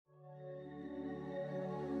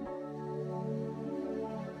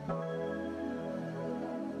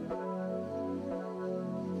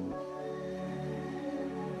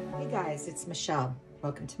guys, it's Michelle.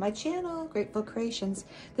 Welcome to my channel, Grateful Creations.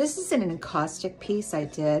 This is an encaustic piece I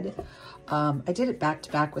did. I did it back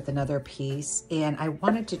to back with another piece, and I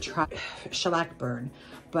wanted to try shellac burn.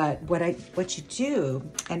 But what you do,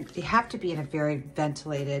 and you have to be in a very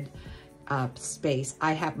ventilated space.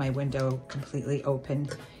 I have my window completely open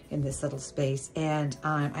in this little space, and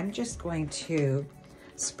I'm just going to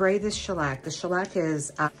spray this shellac. The shellac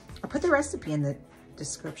is, I'll put the recipe in the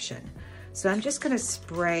description. So I'm just gonna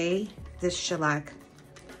spray this shellac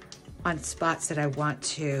on spots that I want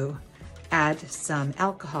to add some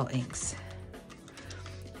alcohol inks.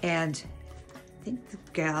 And I think the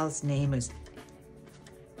gal's name is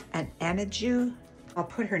ANJULI. I'll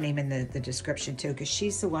put her name in the description too, because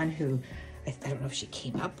she's the one who, I don't know if she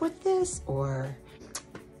came up with this or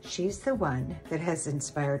she's the one that has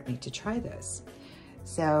inspired me to try this.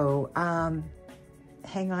 So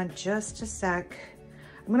hang on just a sec.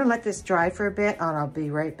 I'm gonna let this dry for a bit and I'll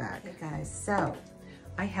be right back. Okay guys, so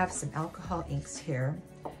I have some alcohol inks here.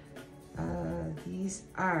 These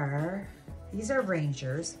are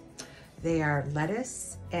Rangers. They are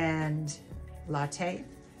lettuce and latte.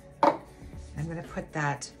 I'm gonna put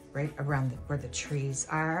that right around where the trees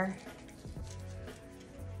are.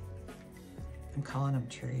 I'm calling them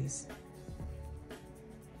trees.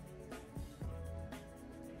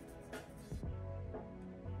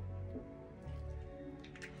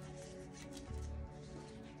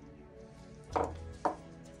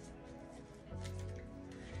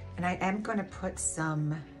 And I am going to put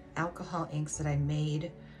some alcohol inks that I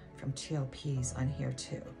made from TLPs on here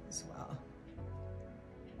too, as well.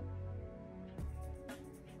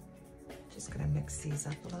 Just going to mix these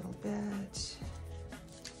up a little bit.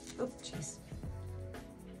 Oh, jeez.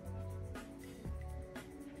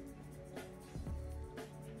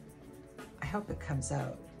 I hope it comes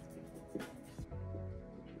out.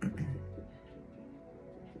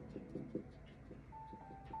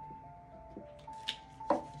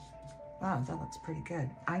 Wow, that looks pretty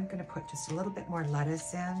good. I'm gonna put just a little bit more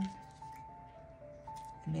lettuce in, and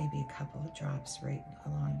maybe a couple of drops right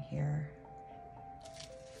along here.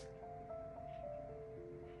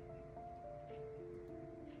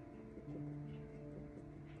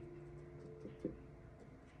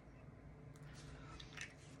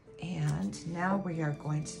 And now we are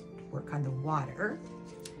going to work on the water.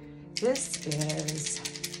 This is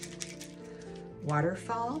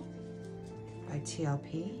Waterfall by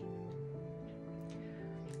TLP.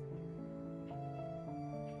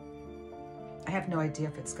 I have no idea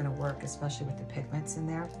if it's gonna work, especially with the pigments in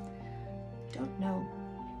there. Don't know,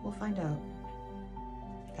 we'll find out.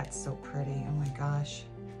 That's so pretty, oh my gosh.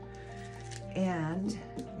 And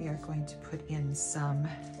we are going to put in some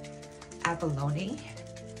abalone.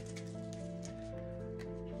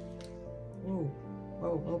 Ooh,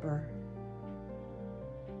 whoa, Wilbur.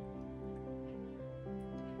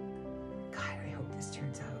 God, I hope this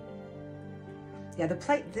turns out. Yeah,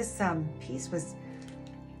 this piece was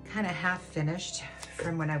kind of half finished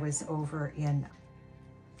from when I was over in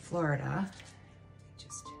Florida.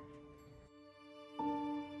 Just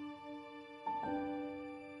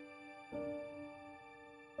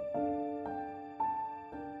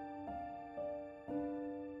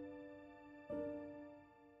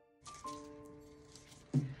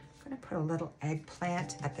I'm gonna put a little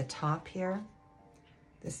eggplant at the top here.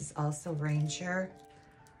 This is also Ranger.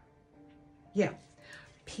 Yeah,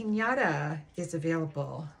 Piñata is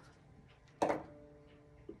available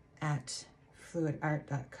at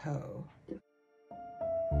fluidart.co.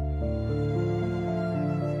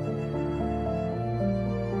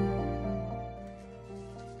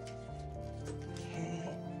 Okay.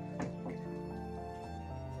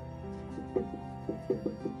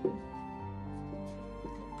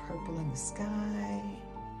 Purple in the sky.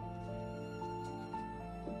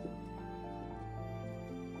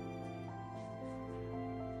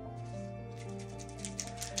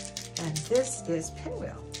 And this is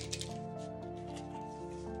pinwheel.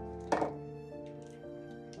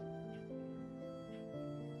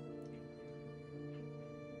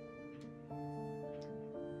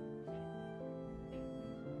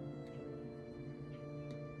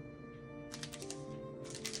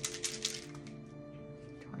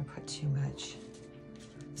 Don't want to put too much.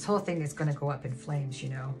 This whole thing is going to go up in flames, you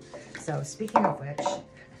know. So speaking of which,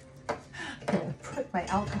 I'm going to put my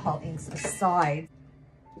alcohol inks aside.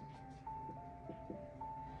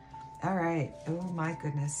 All right, oh my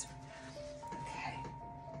goodness. Okay,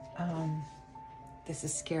 this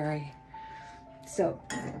is scary. So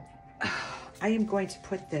I am going to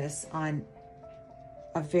put this on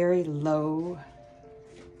a very low,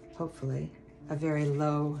 hopefully, a very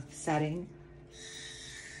low setting.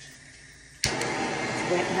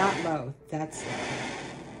 not low. That's low.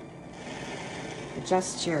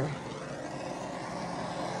 Adjust your...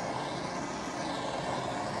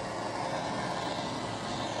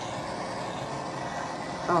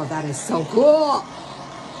 Oh, that is so cool.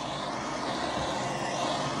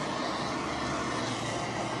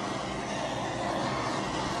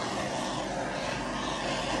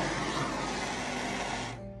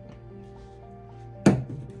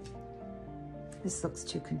 This looks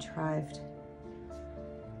too contrived.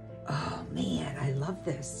 Oh man, I love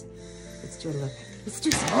this. Let's do a look. Let's do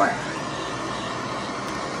some more.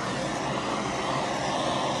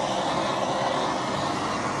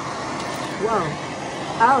 Whoa.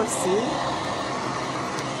 Oh, see?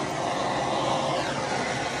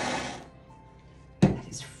 That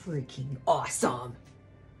is freaking awesome.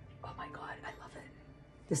 Oh my God, I love it.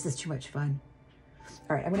 This is too much fun.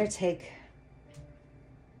 All right, I'm gonna take,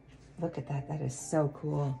 look at that, that is so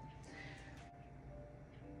cool.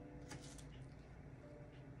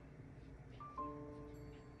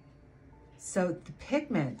 So the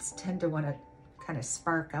pigments tend to wanna kind of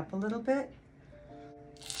spark up a little bit.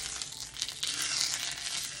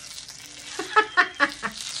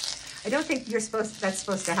 I don't think that's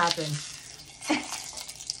supposed to happen.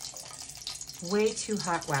 Way too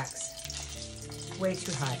hot wax. Way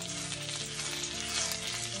too hot.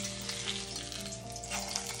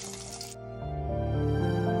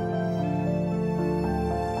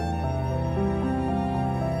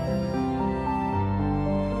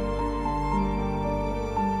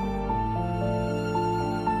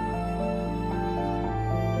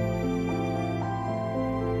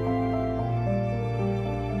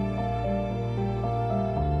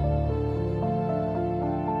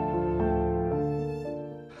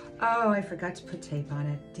 Oh, I forgot to put tape on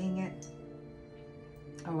it. Dang it.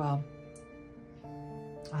 Oh well.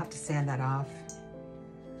 I'll have to sand that off.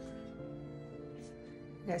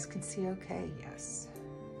 You guys can see okay? Yes.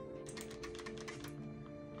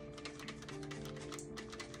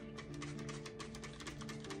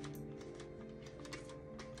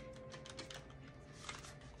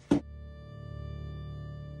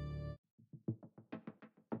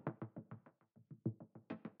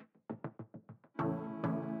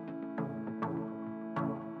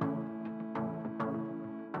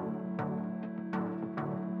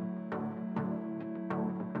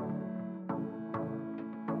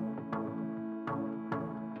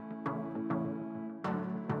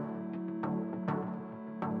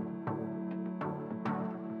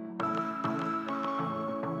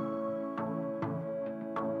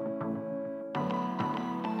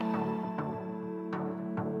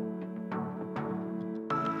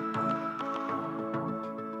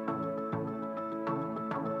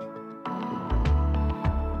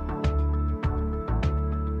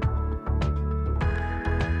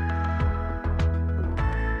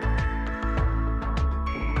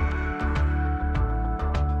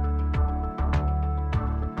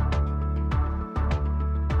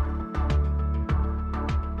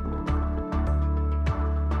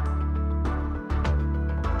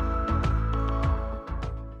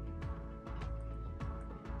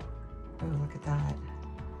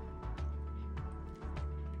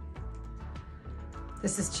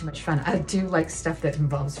 This is too much fun. I do like stuff that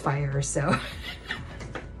involves fire, so.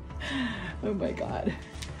 Oh my God.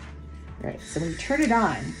 All right, so when you turn it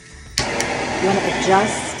on, you want to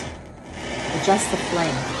adjust the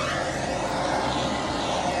flame.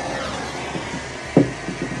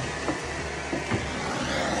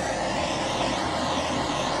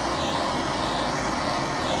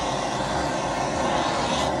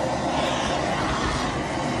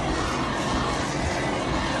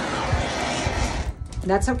 And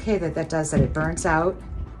that's okay that does that. It burns out,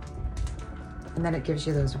 and then it gives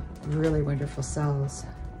you those really wonderful cells.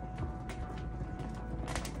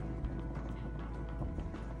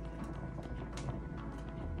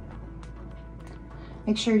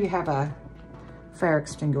 Make sure you have a fire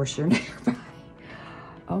extinguisher nearby.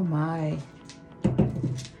 Oh my.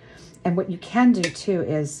 And what you can do too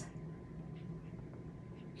is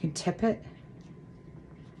you can tip it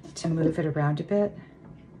to move it around a bit.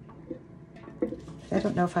 I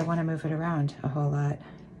don't know if I want to move it around a whole lot.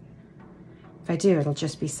 If I do, it'll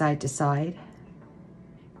just be side to side.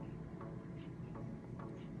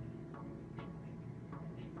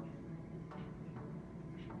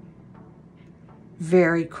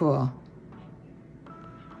 Very cool.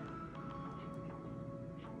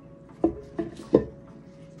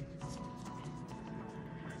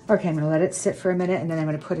 Okay, I'm gonna let it sit for a minute, and then I'm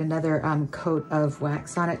gonna put another coat of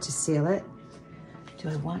wax on it to seal it. Do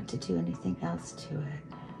I want to do anything else to it?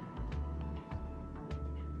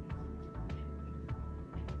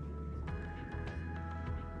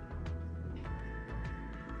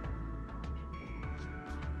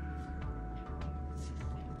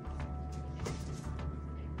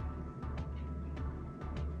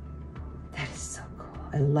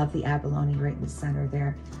 I love the abalone right in the center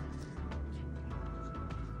there.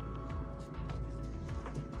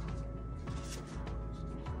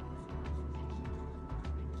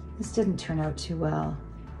 This didn't turn out too well.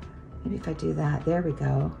 Maybe if I do that, there we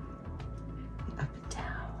go. Up and down.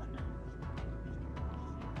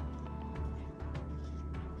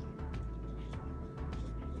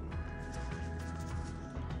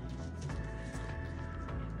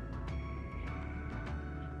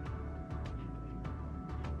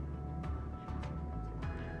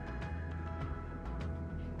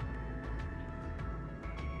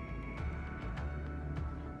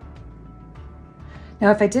 Now,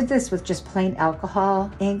 if I did this with just plain alcohol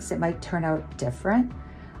inks, it might turn out different.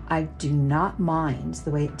 I do not mind the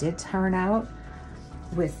way it did turn out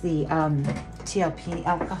with the TLP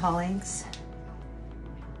alcohol inks.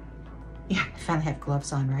 Yeah, I finally have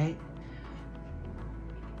gloves on, right?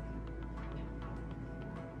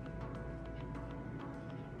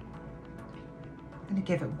 I'm gonna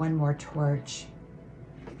give it one more torch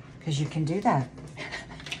because you can do that.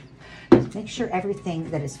 Make sure everything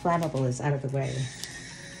that is flammable is out of the way.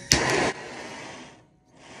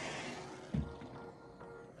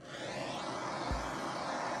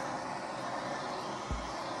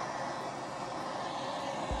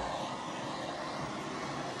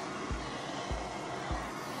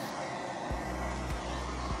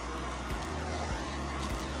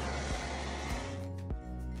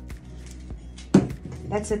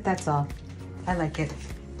 That's it, that's all. I like it.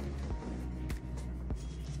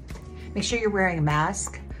 Make sure you're wearing a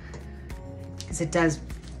mask because it does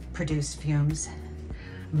produce fumes.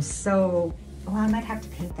 Oh, I might have to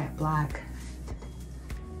paint that black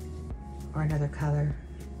or another color.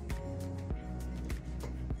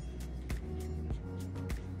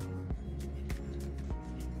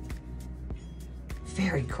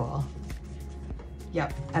 Very cool.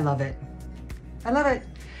 Yep, I love it. I love it.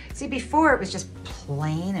 See, before it was just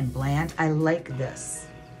plain and bland. I like this.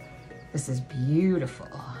 This is beautiful.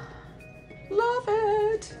 Love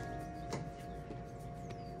it.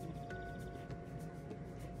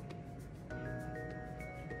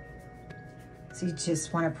 So you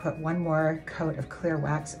just want to put one more coat of clear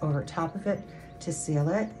wax over top of it to seal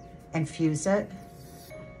it and fuse it.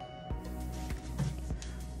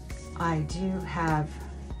 I do have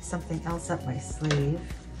something else up my sleeve.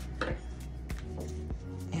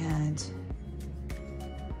 And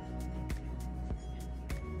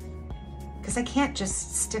because I can't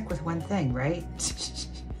just stick with one thing, right?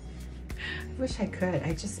 I wish I could.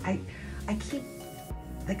 I keep,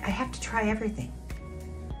 like, I have to try everything.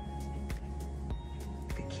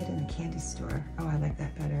 Like a kid in a candy store. Oh, I like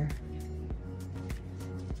that better.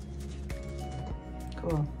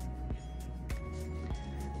 Cool.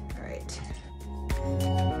 All right.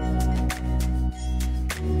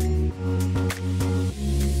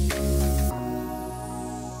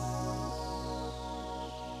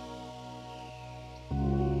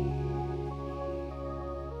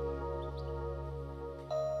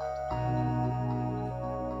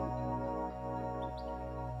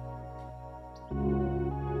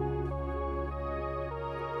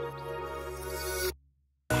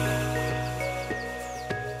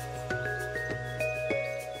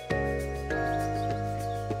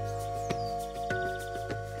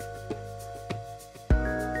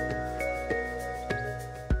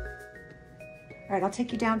 All right, I'll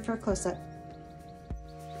take you down for a close-up.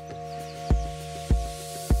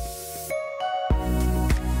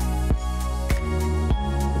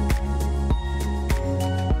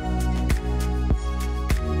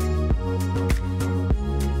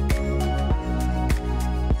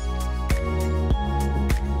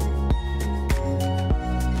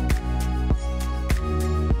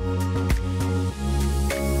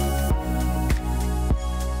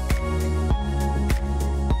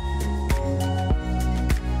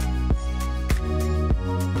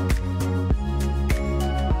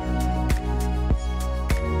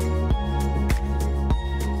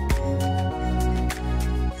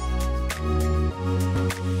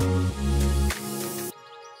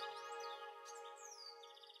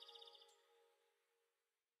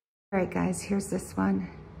 All right, guys, here's this one.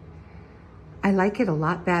 I like it a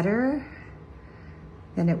lot better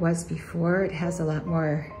than it was before. It has a lot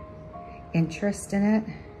more interest in it.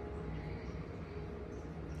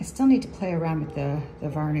 I still need to play around with the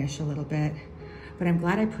varnish a little bit, but I'm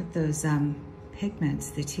glad I put those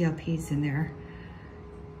pigments, the TLPs, in there.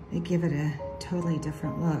 They give it a totally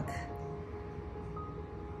different look.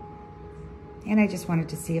 And I just wanted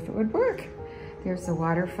to see if it would work. There's the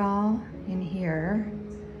waterfall in here.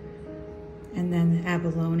 And then the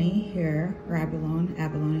abalone here, or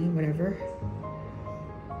abalone, whatever.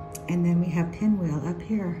 And then we have pinwheel up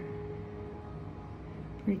here.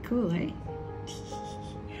 Pretty cool, eh?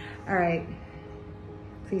 All right.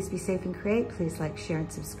 Please be safe and create. Please like, share, and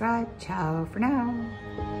subscribe. Ciao for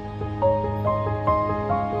now.